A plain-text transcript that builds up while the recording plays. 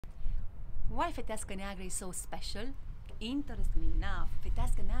Why Feteasca Neagra is so special? Interestingly enough,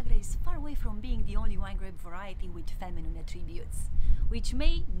 Feteasca Neagra is far away from being the only wine grape variety with feminine attributes, which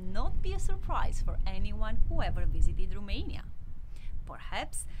may not be a surprise for anyone who ever visited Romania.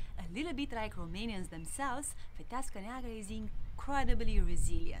 Perhaps, a little bit like Romanians themselves, Feteasca Neagra is incredibly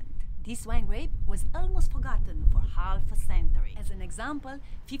resilient. This wine grape was almost forgotten for half a century. As an example,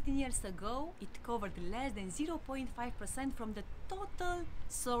 15 years ago, it covered less than 0.5% from the total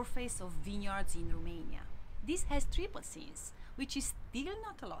surface of vineyards in Romania. This has triple scenes, which is still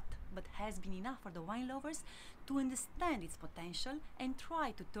not a lot, but has been enough for the wine lovers to understand its potential and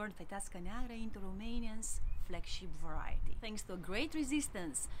try to turn Feteasca Neagra into Romanians' flagship variety. Thanks to a great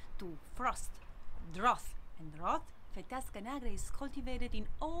resistance to frost, drought and rot, Feteasca Neagra is cultivated in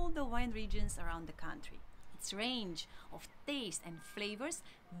all the wine regions around the country. Its range of taste and flavors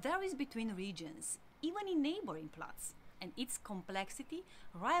varies between regions, even in neighboring plots, and its complexity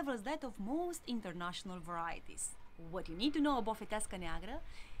rivals that of most international varieties. What you need to know about Feteasca Neagra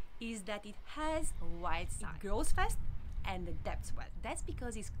is that it has a wide side. It grows fast and adapts well. That's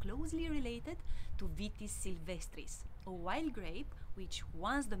because it's closely related to Vitis sylvestris, a wild grape which,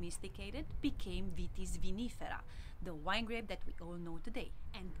 once domesticated, became Vitis vinifera, the wine grape that we all know today.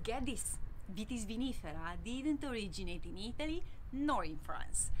 And get this, Vitis vinifera didn't originate in Italy nor in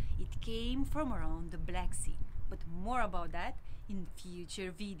France. It came from around the Black Sea, but more about that in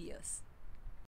future videos.